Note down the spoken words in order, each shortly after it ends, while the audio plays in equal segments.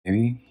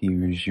Baby,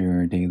 here's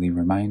your daily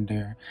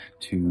reminder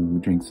to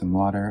drink some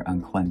water,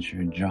 unclench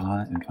your jaw,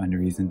 and find a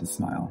reason to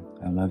smile.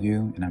 I love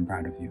you and I'm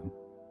proud of you.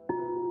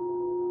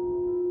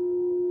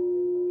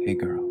 Hey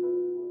girl.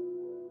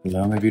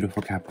 Hello, my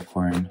beautiful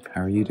Capricorn.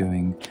 How are you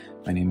doing?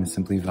 My name is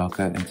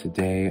SimplyVelca, and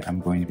today I'm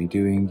going to be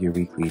doing your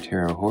weekly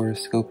tarot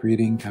horoscope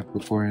reading,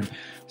 Capricorn.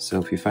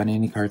 So if you find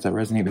any cards that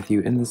resonate with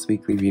you in this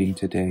weekly reading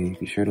today,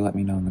 be sure to let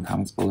me know in the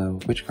comments below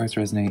which cards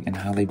resonate and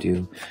how they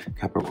do,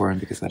 Capricorn,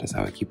 because that is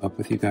how I keep up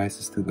with you guys,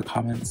 is through the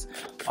comments.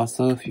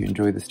 Also, if you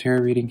enjoy this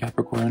tarot reading,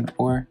 Capricorn,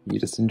 or you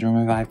just enjoy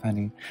my vibe,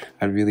 honey,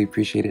 I'd really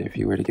appreciate it if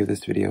you were to give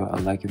this video a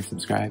like and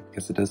subscribe,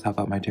 because it does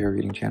help out my tarot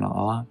reading channel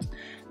a lot.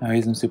 I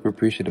always am super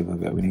appreciative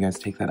of it when you guys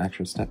take that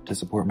extra step to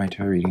support my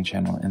tarot reading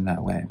channel in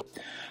that way.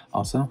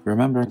 Also,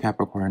 remember,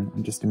 Capricorn,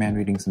 I'm just a man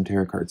reading some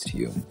tarot cards to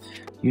you.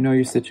 You know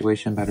your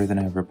situation better than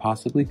I ever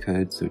possibly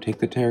could, so take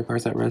the tarot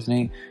cards that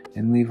resonate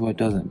and leave what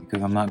doesn't,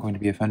 because I'm not going to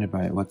be offended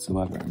by it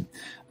whatsoever.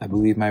 I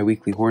believe my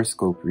weekly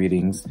horoscope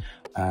readings,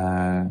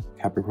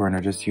 Capricorn,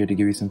 are just here to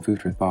give you some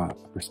food for thought,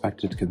 a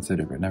perspective to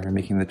consider, but never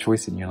making the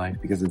choice in your life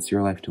because it's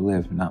your life to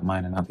live, not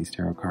mine and not these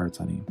tarot cards,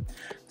 honey.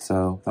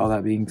 So, with all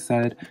that being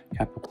said,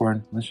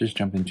 Capricorn, let's just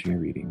jump into your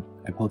reading.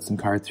 I pulled some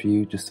cards for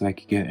you just so I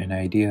could get an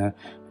idea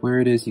where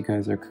it is you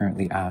guys are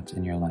currently at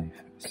in your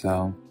life.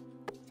 So,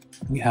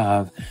 we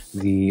have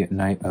the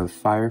Knight of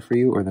Fire for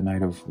you, or the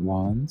Knight of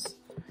Wands.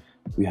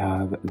 We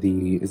have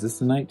the, is this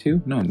the Knight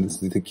too? No,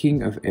 this is the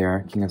King of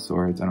Air, King of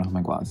Swords. I don't have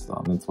my glasses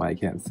on, that's why I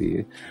can't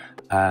see.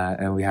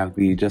 And we have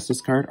the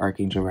Justice card,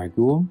 Archangel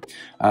Raguel.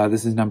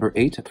 This is number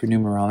 8 for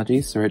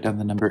numerology, so write down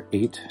the number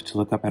 8 to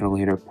look up at a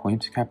later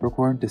point,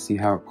 Capricorn, to see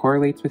how it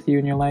correlates with you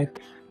in your life.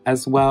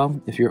 As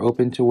well, if you're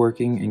open to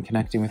working and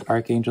connecting with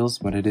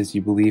archangels, what it is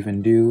you believe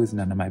and do is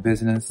none of my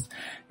business.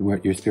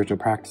 What your spiritual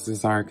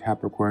practices are,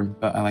 Capricorn,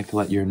 but I like to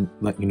let you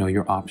know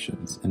your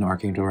options. And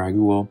Archangel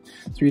Raguel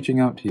is reaching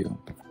out to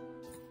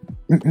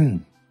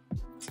you.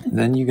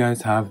 Then you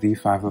guys have the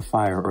Five of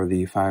Fire, or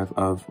the Five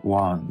of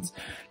Wands,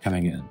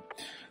 coming in.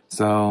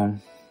 So,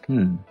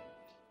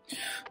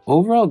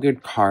 overall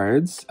good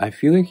cards. I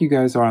feel like you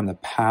guys are on the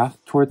path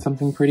towards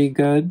something pretty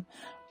good,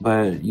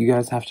 but you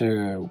guys have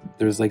to,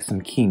 there's like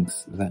some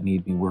kinks that need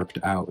to be worked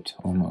out,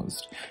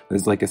 almost.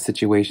 There's like a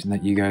situation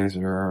that you guys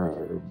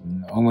are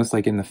almost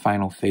like in the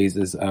final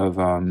phases of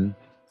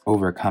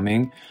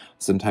overcoming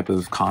some type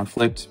of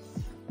conflict,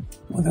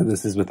 whether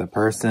this is with a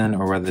person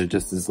or whether it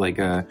just is like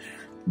a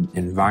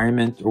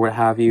environment or what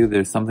have you.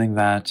 There's something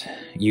that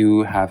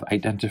you have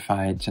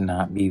identified to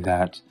not be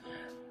that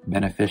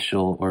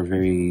beneficial or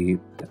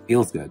that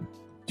feels good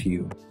to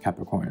you,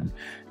 Capricorn.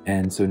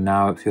 And so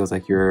now it feels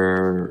like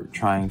you're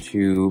trying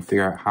to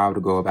figure out how to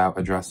go about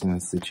addressing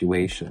the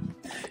situation.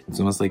 It's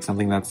almost like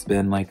something that's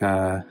been like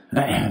a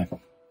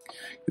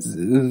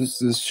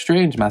it's a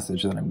strange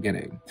message that I'm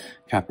getting,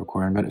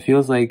 Capricorn, but it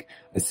feels like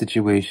a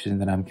situation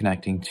that I'm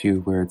connecting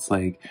to where it's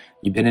like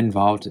you've been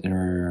involved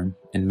or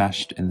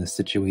enmeshed in the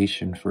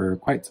situation for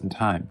quite some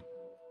time.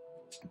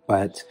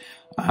 But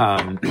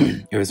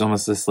it was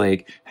almost just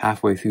like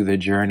halfway through the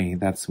journey,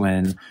 that's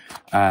when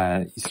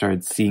you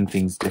started seeing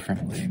things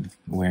differently,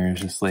 where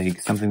it's just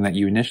like something that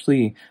you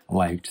initially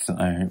liked,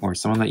 or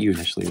someone that you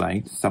initially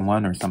liked,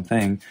 someone or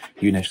something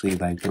you initially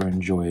liked or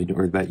enjoyed,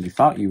 or that you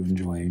thought you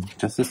enjoyed.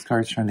 Just this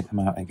card's trying to come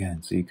out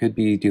again. So you could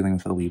be dealing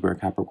with a Libra,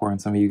 Capricorn,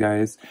 some of you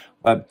guys,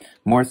 but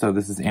more so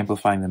this is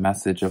amplifying the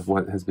message of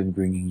what has been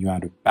bringing you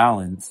out of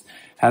balance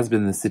has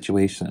been the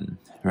situation,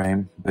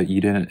 right? But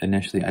you didn't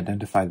initially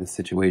identify the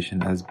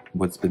situation as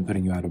what's been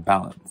putting you out of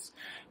balance.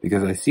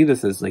 Because I see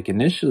this as like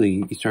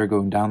initially you started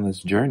going down this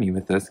journey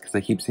with this, because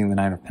I keep seeing the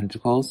Nine of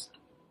Pentacles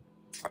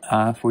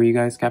for you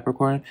guys,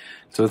 Capricorn.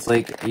 So it's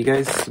like you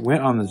guys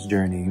went on this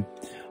journey,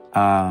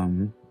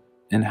 and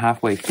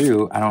halfway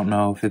through, I don't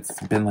know if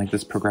it's been like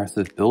this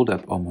progressive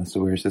buildup almost,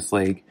 where it's just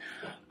like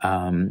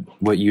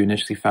what you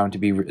initially found to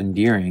be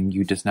endearing,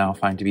 you just now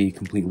find to be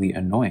completely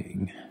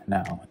annoying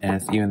now. And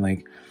it's even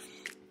like,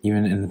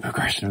 even in the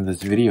progression of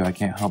this video, I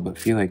can't help but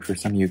feel like for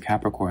some of you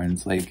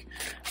Capricorns, like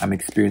I'm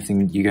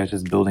experiencing you guys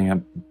just building up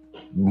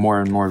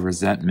more and more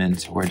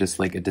resentment, or just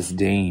like a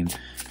disdain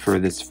for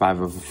this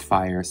Five of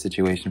Fire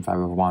situation, Five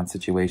of Wands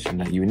situation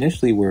that you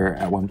initially were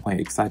at one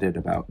point excited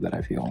about, that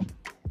I feel.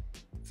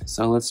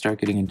 So let's start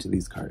getting into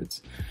these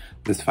cards.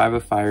 This Five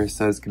of Fire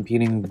says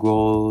competing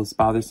goals,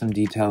 bothersome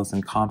details,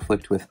 and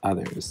conflict with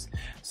others.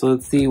 So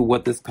let's see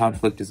what this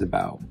conflict is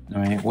about.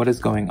 All right, what is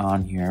going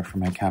on here for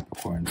my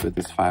Capricorns with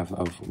this Five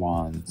of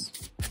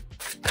Wands?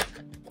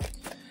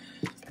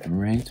 All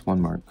right,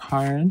 one more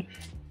card.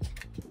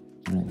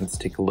 All right, let's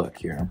take a look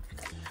here.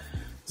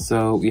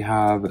 So we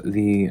have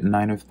the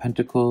Nine of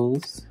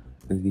Pentacles,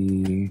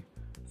 the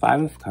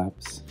Five of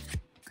Cups,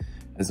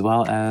 as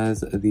well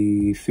as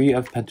the Three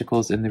of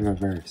Pentacles in the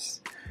reverse.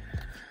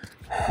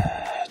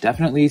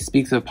 Definitely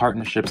speaks of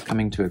partnerships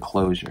coming to a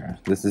closure.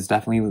 This is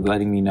definitely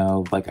letting me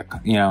know, like,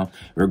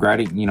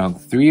 regretting,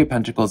 Three of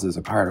Pentacles is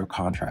a card of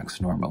contracts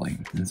normally.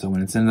 And so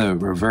when it's in the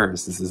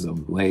reverse, this is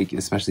like,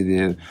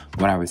 especially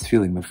what I was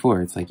feeling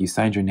before, it's like you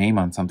signed your name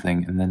on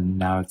something and then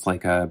now it's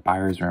like a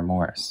buyer's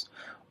remorse.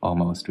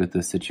 almost with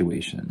this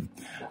situation.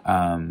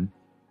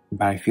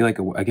 But I feel like,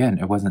 again,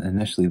 it wasn't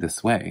initially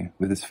this way.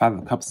 With this Five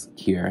of Cups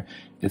here,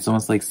 it's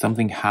almost like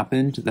something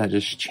happened that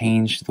just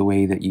changed the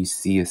way that you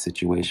see a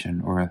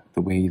situation, or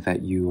the way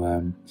that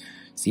you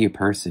see a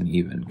person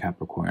even,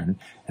 Capricorn.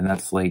 And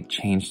that's like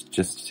changed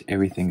just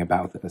everything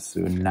about this. So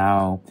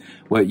now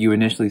what you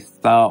initially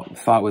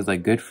thought was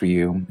like good for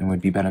you and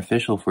would be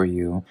beneficial for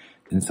you,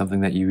 and something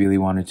that you really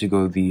wanted to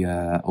go the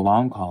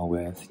long haul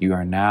with, you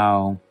are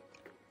now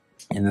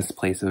in this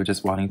place of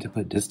just wanting to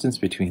put distance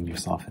between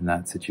yourself and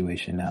that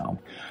situation now.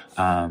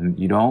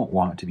 You don't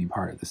want to be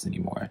part of this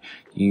anymore.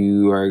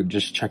 You are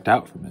just checked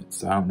out from it.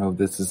 So I don't know if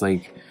this is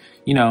like,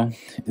 you know,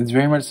 it's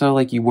very much so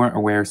like you weren't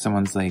aware of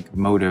someone's like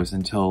motives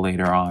until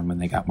later on when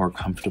they got more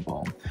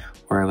comfortable.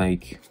 Or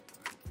like,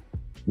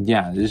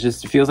 yeah, it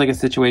just feels like a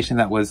situation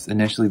that was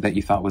initially that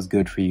you thought was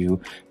good for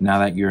you. Now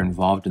that you're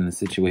involved in the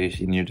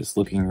situation, you're just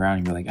looking around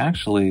and you're like,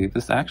 actually,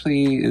 this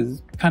actually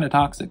is kind of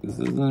toxic. This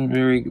isn't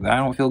very, I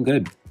don't feel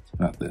good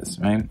about this,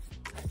 right?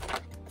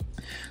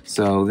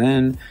 So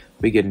then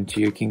we get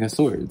into your King of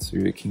Swords, or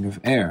your King of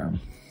Air.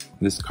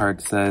 This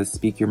card says,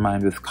 speak your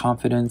mind with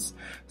confidence,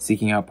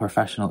 seeking out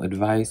professional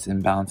advice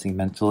and balancing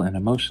mental and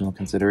emotional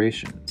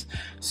considerations.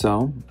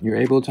 So you're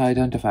able to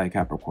identify,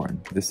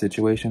 Capricorn, the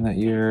situation that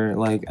you're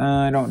like,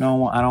 I don't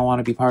know, I don't want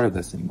to be part of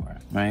this anymore,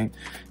 right?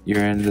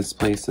 You're in this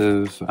place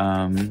of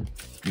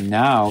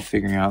now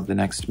figuring out the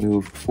next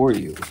move for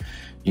you.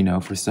 You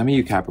know, for some of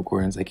you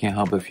Capricorns, I can't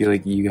help but feel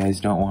like you guys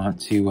don't want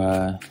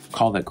to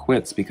call that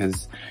quits,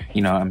 because,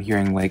 you know, I'm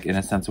hearing like in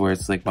a sense where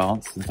it's like, well,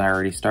 since I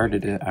already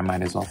started it, I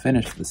might as well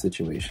finish the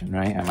situation,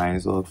 right? I might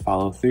as well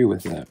follow through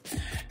with it.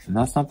 And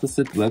that's not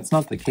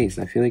the case.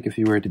 I feel like if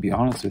you were to be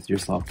honest with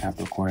yourself,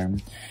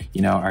 Capricorn,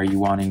 you know, are you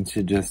wanting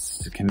to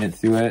just commit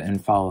through it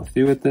and follow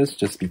through with this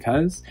just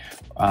because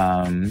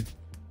you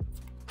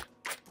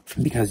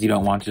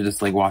don't want to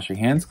just like wash your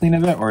hands clean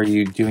of it? Or are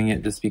you doing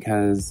it just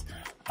because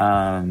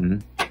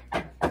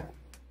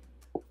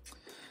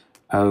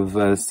of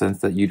a sense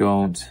that you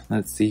don't,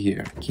 let's see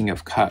here, King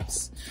of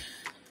Cups.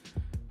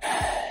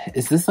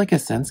 Is this like a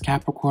sense,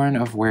 Capricorn,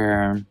 of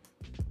where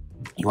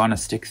you want to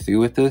stick through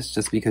with this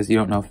just because you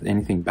don't know if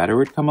anything better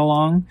would come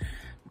along?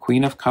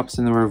 Queen of Cups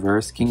in the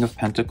reverse, King of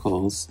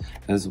Pentacles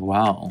as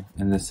well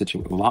in this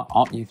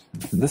situation.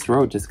 This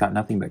road just got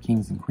nothing but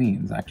kings and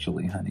queens,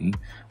 actually, honey.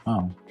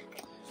 Wow.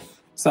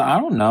 So I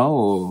don't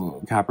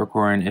know,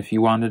 Capricorn, if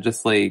you want to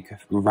just like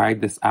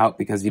ride this out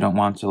because you don't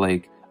want to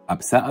like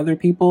upset other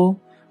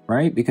people,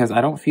 right? Because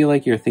I don't feel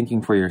like you're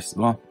thinking for yourself.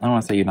 Well, I don't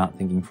want to say you're not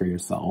thinking for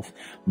yourself,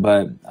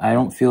 but I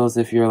don't feel as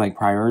if you're like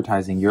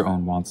prioritizing your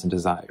own wants and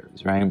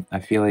desires, right?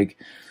 I feel like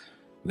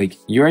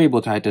you're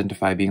able to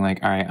identify being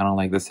like, all right, I don't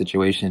like this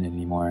situation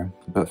anymore.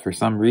 But for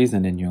some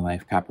reason in your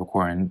life,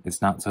 Capricorn,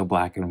 it's not so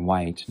black and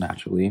white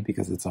naturally,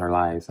 because it's our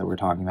lives that we're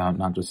talking about,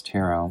 not just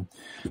tarot.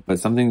 But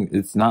something,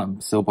 it's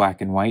not so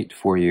black and white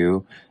for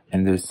you.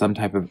 And there's some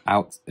type of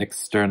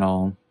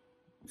external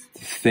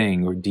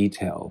thing or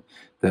detail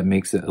that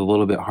makes it a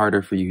little bit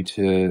harder for you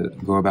to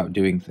go about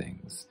doing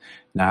things.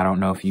 Now, I don't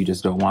know if you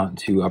just don't want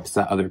to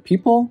upset other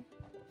people,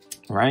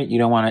 right? You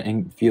don't want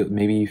to feel,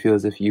 maybe you feel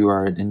as if you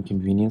are an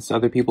inconvenience to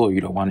other people, or you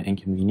don't want to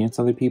inconvenience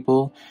other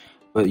people,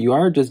 but you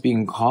are just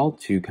being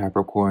called to,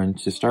 Capricorn,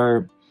 to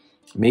start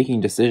making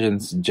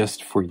decisions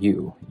just for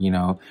you. You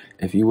know,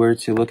 if you were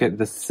to look at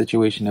this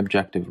situation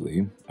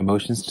objectively,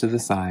 emotions to the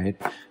side,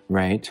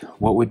 right?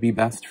 What would be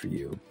best for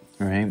you,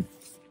 right?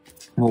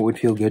 What would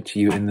feel good to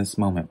you in this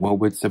moment? What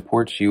would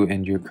support you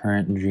in your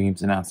current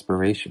dreams and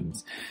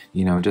aspirations?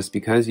 You know, just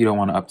because you don't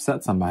want to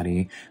upset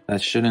somebody,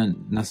 that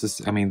shouldn't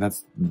necessarily, I mean,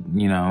 that's,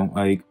 you know,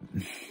 like,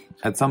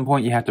 at some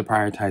point you have to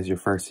prioritize your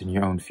first and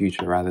your own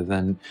future rather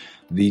than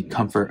the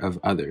comfort of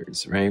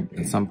others, right?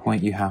 At some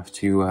point you have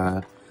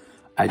to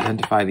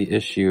identify the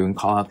issue and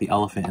call out the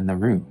elephant in the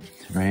room,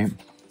 right?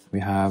 We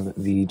have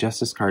the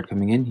Justice card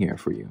coming in here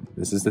for you.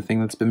 This is the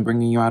thing that's been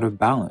bringing you out of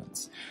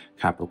balance,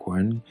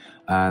 Capricorn.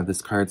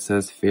 This card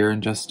says, fair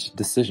and just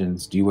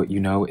decisions. Do what you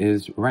know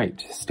is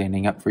right.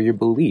 Standing up for your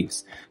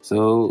beliefs.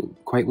 So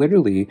quite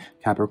literally,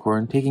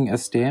 Capricorn, taking a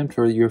stand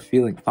for your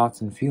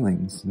thoughts and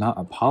feelings, not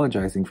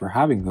apologizing for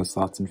having those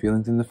thoughts and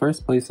feelings in the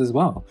first place as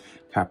well,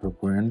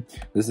 Capricorn.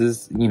 This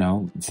is, you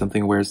know,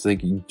 something where it's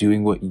like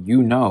doing what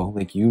you know,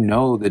 like, you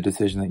know, the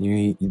decision that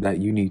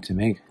you need to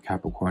make,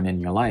 Capricorn, in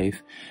your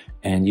life.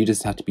 And you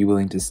just have to be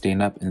willing to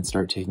stand up and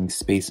start taking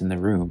space in the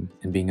room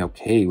and being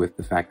okay with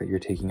the fact that you're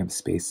taking up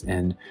space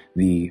in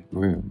the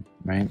room,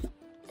 right?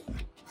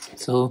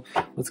 So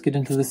let's get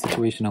into the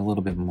situation a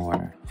little bit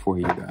more for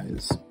you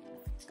guys.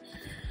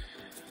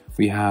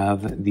 We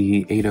have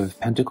the Eight of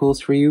Pentacles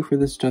for you for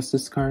this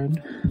Justice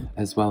card,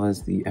 as well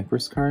as the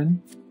Empress card.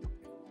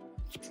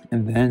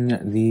 And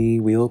then the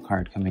Wheel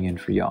card coming in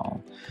for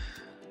y'all.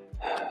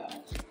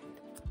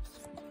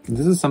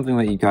 This is something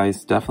that you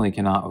guys definitely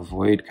cannot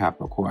avoid,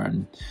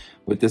 Capricorn.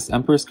 With this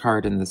Empress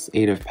card and this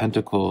Eight of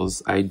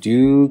Pentacles, I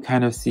do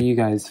kind of see you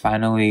guys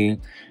finally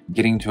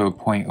getting to a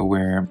point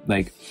where,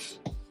 like,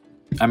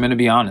 I'm going to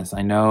be honest.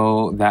 I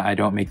know that I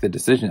don't make the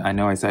decision. I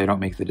know I say I don't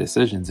make the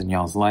decisions in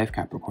y'all's life,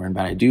 Capricorn,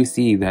 but I do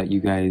see that you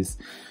guys,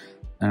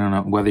 I don't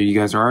know whether you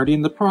guys are already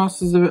in the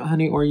process of it,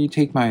 honey, or you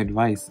take my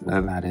advice,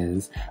 that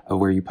is, of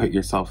where you put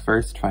yourself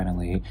first,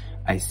 finally.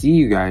 I see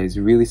you guys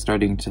really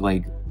starting to,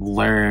 like,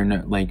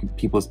 learn, like,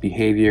 people's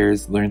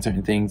behaviors, learn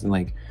certain things, and,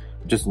 like,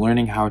 just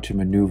learning how to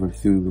maneuver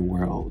through the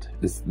world.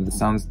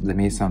 That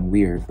may sound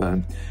weird, but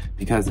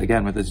because,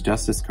 again, with this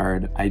Justice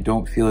card, I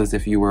don't feel as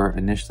if you were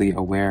initially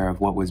aware of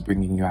what was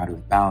bringing you out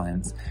of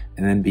balance.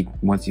 And then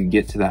once you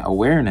get to that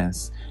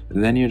awareness,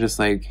 then you're just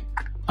like,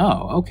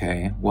 oh,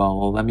 okay,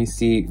 well, let me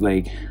see,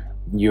 like,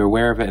 you're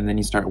aware of it, and then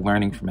you start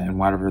learning from it and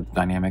whatever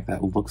dynamic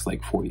that looks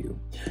like for you,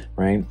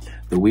 right?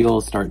 The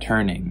wheels start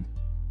turning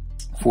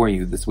for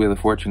you. This Wheel of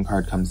Fortune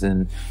card comes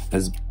in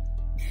as,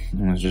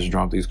 let's just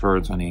drop these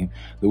cards, honey.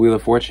 The Wheel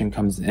of Fortune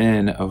comes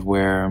in of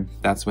where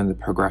that's when the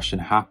progression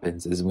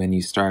happens, is when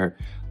you start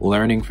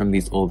learning from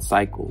these old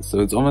cycles.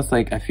 So it's almost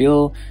like, I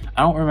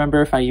don't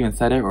remember if I even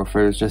said it or if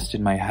it was just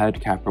in my head,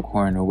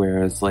 Capricorn, or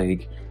where it's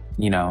like,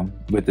 you know,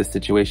 with this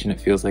situation, it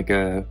feels like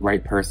a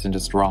right person,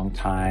 just wrong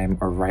time,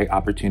 or right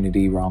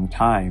opportunity, wrong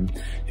time.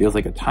 It feels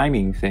like a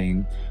timing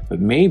thing, but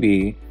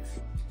maybe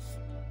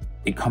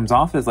it comes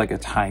off as like a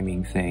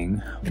timing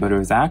thing, but it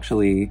was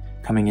actually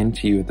coming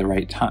into you at the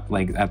right time,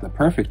 like at the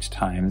perfect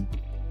time,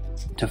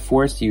 to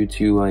force you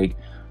to like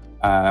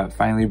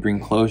finally bring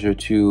closure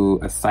to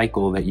a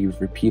cycle that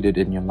you've repeated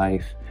in your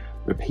life,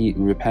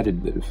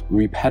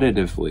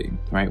 repetitively,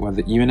 right?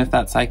 Whether, even if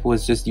that cycle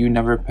is just you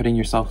never putting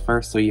yourself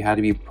first, so you had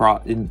to be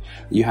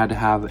you had to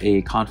have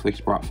a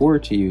conflict brought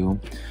forward to you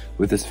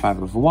with this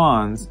Five of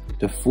Wands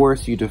to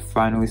force you to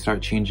finally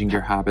start changing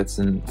your habits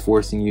and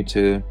forcing you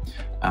to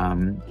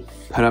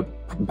put up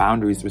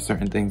boundaries with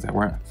certain things that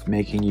weren't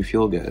making you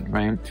feel good,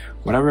 right?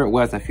 Whatever it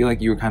was, I feel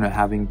like you were kind of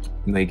having,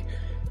 like,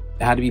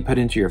 it had to be put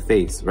into your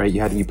face, right?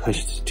 You had to be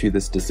pushed to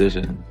this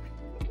decision,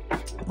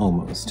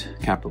 almost,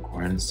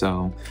 Capricorn.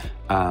 So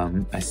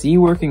I see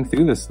you working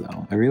through this,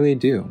 though. I really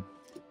do.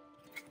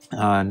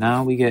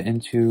 Now we get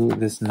into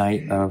this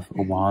Knight of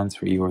Wands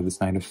for you, or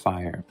this Knight of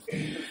Fire.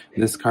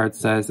 This card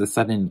says a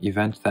sudden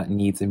event that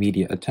needs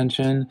immediate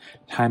attention.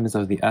 Time is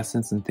of the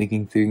essence, and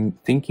thinking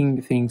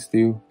things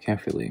through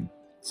carefully.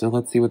 So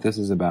let's see what this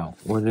is about.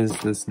 What is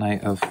this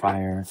Knight of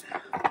Fire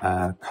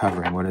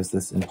covering? What is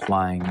this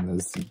implying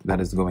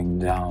that is going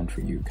down for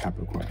you,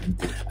 Capricorn?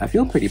 I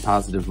feel pretty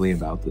positively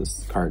about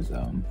this card,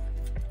 though.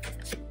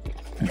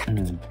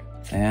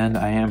 And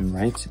I am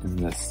right in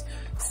this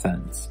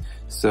sense.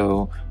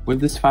 So with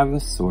this Five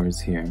of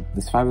Swords here,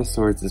 this Five of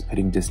Swords is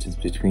putting distance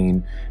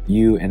between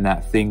you and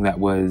that thing that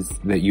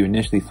you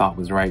initially thought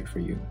was right for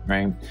you,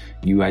 right?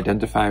 You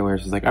identify where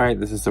it's just like, all right,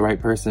 this is the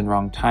right person,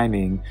 wrong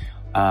timing.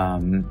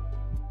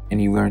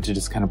 And you learn to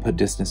just kind of put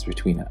distance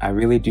between it. I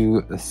really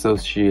do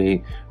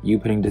associate you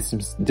putting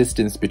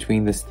distance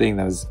between this thing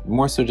that was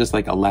more so just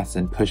like a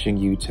lesson, pushing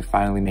you to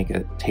finally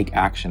take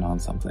action on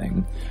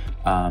something.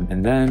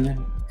 And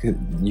then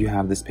you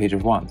have this Page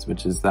of Wands,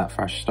 which is that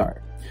fresh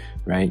start,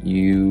 right?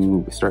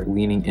 You start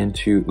leaning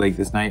into, like,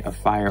 this Knight of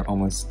Fire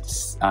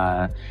almost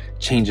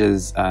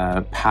changes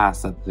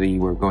paths that they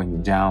were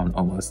going down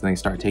almost, and they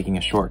start taking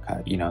a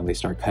shortcut, you know, they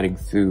start cutting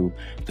through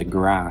the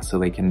grass so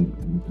they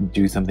can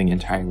do something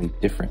entirely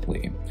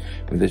differently.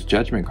 With this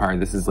Judgment card,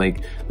 this is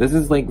like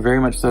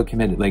very much so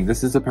committed. Like,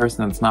 this is a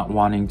person that's not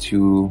wanting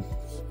to,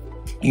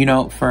 you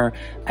know, for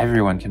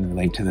everyone can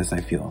relate to this, I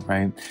feel,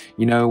 right?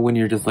 You know, when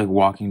you're just like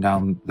walking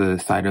down the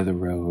side of the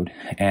road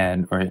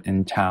or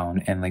in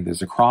town, and like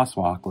there's a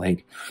crosswalk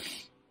like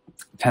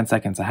 10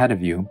 seconds ahead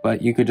of you,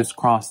 but you could just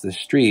cross the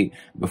street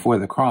before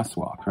the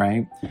crosswalk,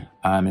 right?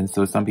 And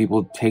so some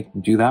people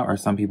do that, or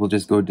some people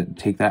just go to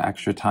take that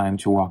extra time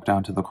to walk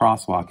down to the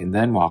crosswalk and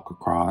then walk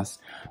across.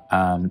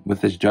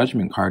 With this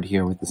Judgment card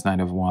here, with this Knight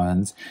of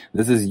Wands,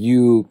 this is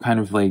you kind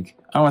of like,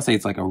 I don't want to say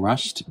it's like a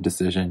rushed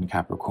decision,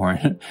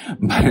 Capricorn,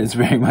 but it's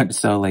very much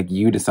so like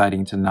you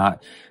deciding to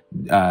not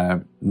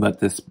let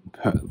this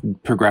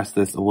progress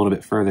this a little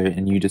bit further,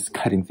 and you just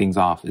cutting things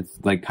off. It's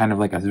like kind of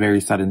like a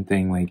very sudden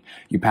thing, like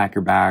you pack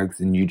your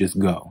bags and you just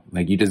go,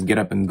 like you just get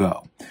up and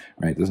go,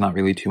 right? There's not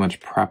really too much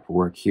prep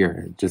work here.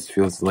 It just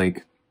feels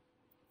like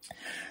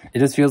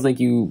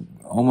you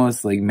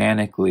almost like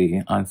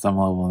manically, on some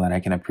level that I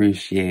can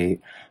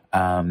appreciate,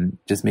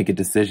 just make a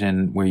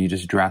decision where you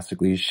just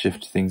drastically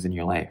shift things in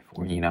your life,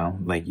 or, you know,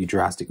 like you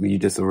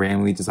just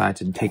randomly decide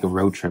to take a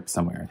road trip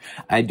somewhere.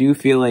 I do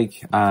feel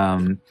like,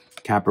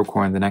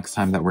 Capricorn, the next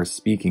time that we're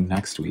speaking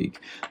next week,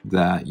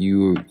 that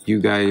you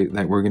guys,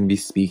 that we're going to be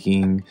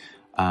speaking,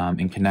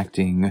 and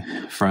connecting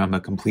from a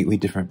completely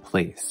different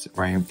place,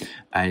 right?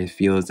 I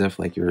feel as if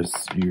like your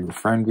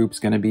friend group's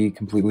going to be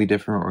completely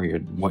different, or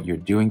what you're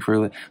doing for,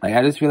 like,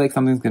 I just feel like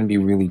something's going to be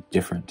really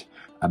different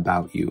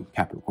about you,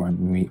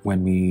 Capricorn,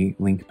 when we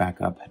link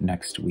back up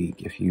next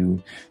week. If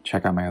you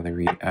check out my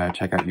other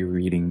check out your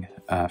reading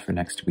for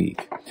next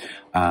week.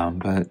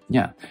 But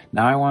yeah,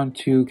 now I want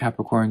to,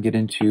 Capricorn, get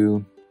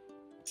into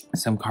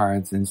some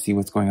cards and see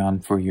what's going on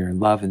for your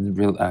love and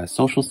real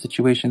social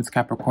situations,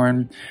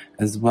 Capricorn,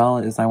 as well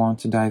as I want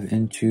to dive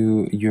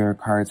into your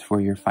cards for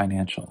your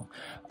financial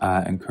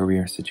and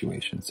career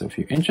situation. So if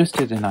you're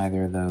interested in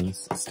either of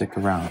those, stick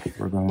around.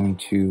 We're going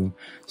to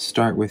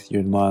start with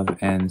your love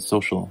and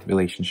social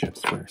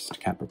relationships first,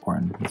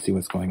 Capricorn, and see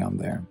what's going on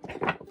there.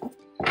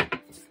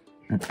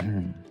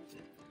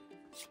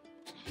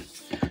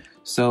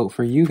 So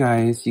for you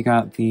guys, you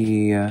got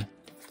the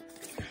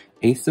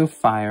Ace of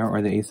Fire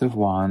or the Ace of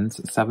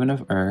Wands, 7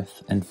 of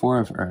Earth, and 4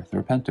 of Earth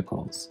or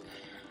Pentacles.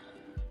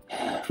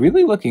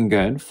 Really looking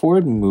good.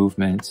 Forward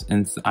movement.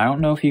 And I don't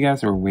know if you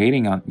guys are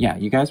waiting on... Yeah,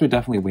 you guys were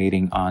definitely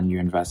waiting on your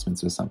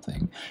investments or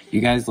something.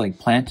 You guys like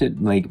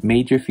planted, like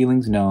made your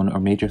feelings known or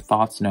made your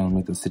thoughts known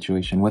with a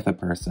situation with a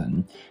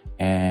person.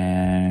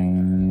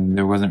 And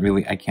there wasn't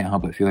really... I can't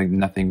help but feel like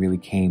nothing really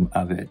came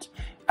of it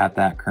at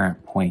that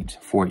current point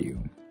for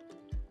you.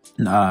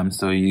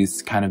 So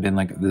it's kind of been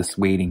like this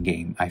waiting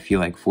game, I feel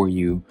like, for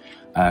you,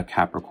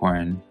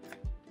 Capricorn,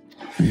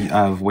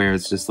 of where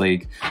it's just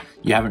like,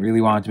 you haven't really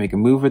wanted to make a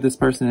move with this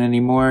person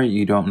anymore.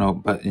 You don't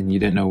know, and you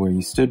didn't know where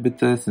you stood with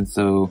this. And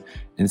so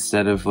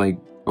instead of like,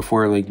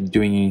 before like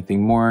doing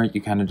anything more, you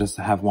kind of just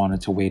have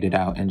wanted to wait it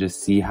out and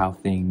just see how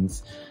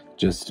things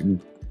just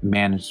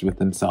managed with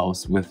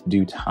themselves with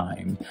due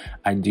time.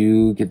 I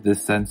do get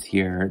this sense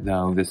here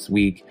though, this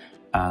week,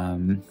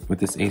 with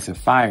this Ace of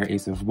Fire,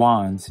 Ace of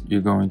Wands, you're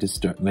going to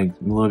start, like,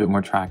 a little bit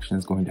more traction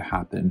is going to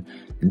happen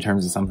in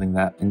terms of something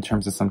that, in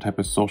terms of some type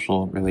of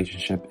social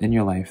relationship in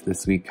your life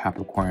this week,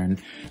 Capricorn,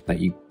 that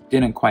you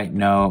didn't quite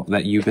know,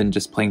 that you've been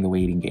just playing the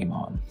waiting game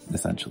on,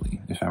 essentially,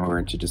 if I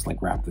were to just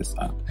like wrap this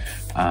up.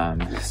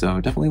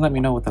 So definitely let me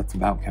know what that's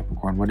about,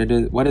 Capricorn.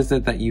 What is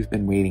it that you've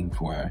been waiting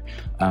for,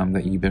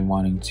 that you've been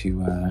wanting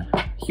to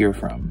hear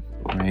from,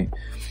 right?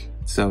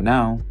 So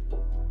now,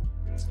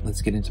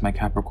 let's get into my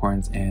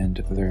Capricorns and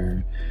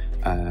their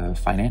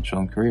financial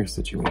and career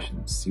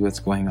situations. See what's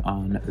going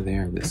on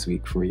there this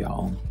week for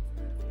y'all.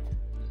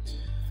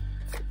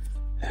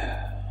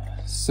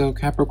 So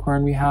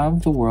Capricorn, we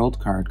have the World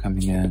card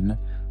coming in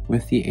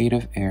with the 8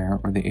 of Air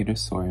or the 8 of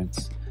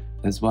Swords,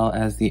 as well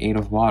as the 8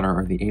 of Water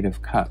or the 8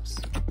 of Cups.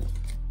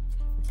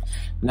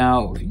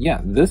 Now,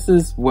 yeah, this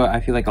is what I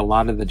feel like a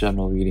lot of the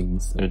general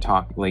readings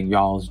are like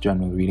y'all's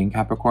general reading,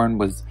 Capricorn,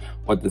 was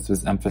what this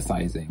was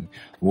emphasizing,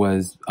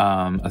 was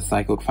a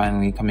cycle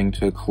finally coming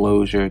to a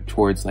closure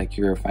towards like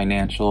your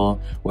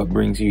financial, what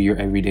brings you your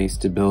everyday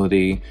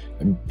stability,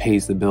 and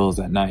pays the bills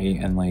at night,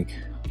 and like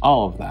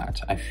all of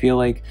that. I feel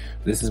like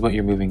this is what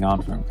you're moving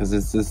on from, because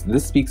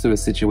this speaks of a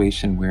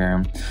situation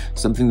where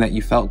something that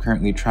you felt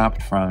currently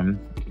trapped from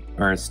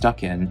or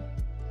stuck in,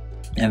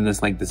 and this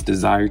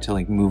desire to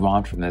like move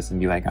on from this and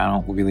be like, I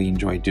don't really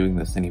enjoy doing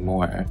this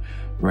anymore,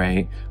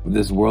 right? With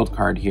this World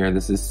card here,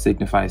 this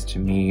signifies to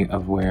me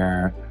of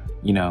where,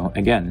 you know,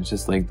 again, it's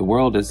just like the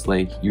world is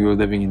like you're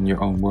living in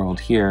your own world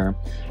here.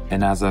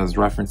 And as I was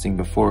referencing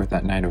before with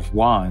that Knight of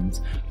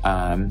Wands,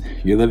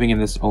 you're living in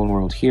this own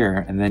world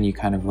here, and then you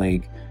kind of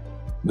like,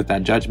 with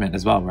that Judgment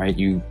as well, right?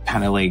 You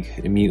kind of like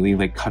immediately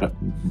like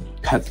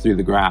cut through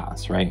the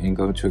grass, right? And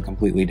go to a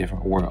completely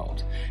different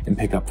world and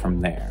pick up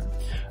from there.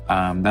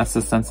 That's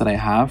the sense that I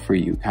have for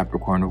you,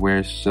 Capricorn, where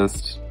it's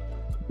just,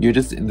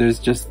 there's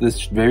just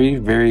this very,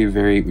 very,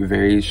 very,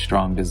 very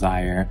strong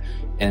desire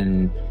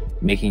in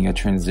making a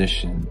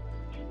transition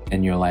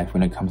in your life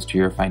when it comes to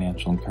your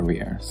financial and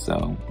career.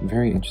 So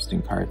very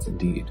interesting cards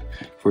indeed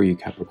for you,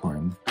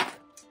 Capricorn.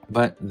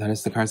 But that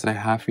is the cards that I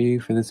have for you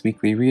for this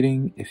weekly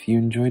reading. If you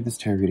enjoyed this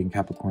tarot reading,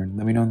 Capricorn,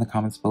 let me know in the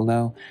comments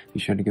below. Be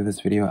sure to give this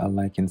video a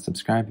like and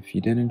subscribe if you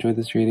did enjoy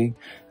this reading.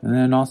 And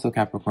then also,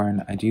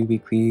 Capricorn, I do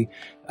weekly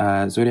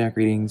Zodiac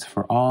readings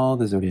for all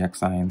the Zodiac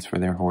signs for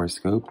their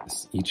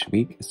horoscopes each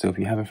week. So if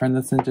you have a friend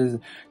that's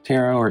into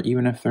tarot, or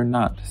even if they're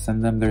not,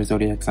 send them their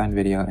Zodiac sign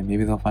video and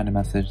maybe they'll find a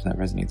message that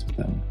resonates with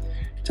them.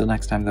 Until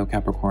next time though,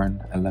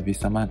 Capricorn, I love you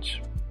so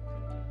much.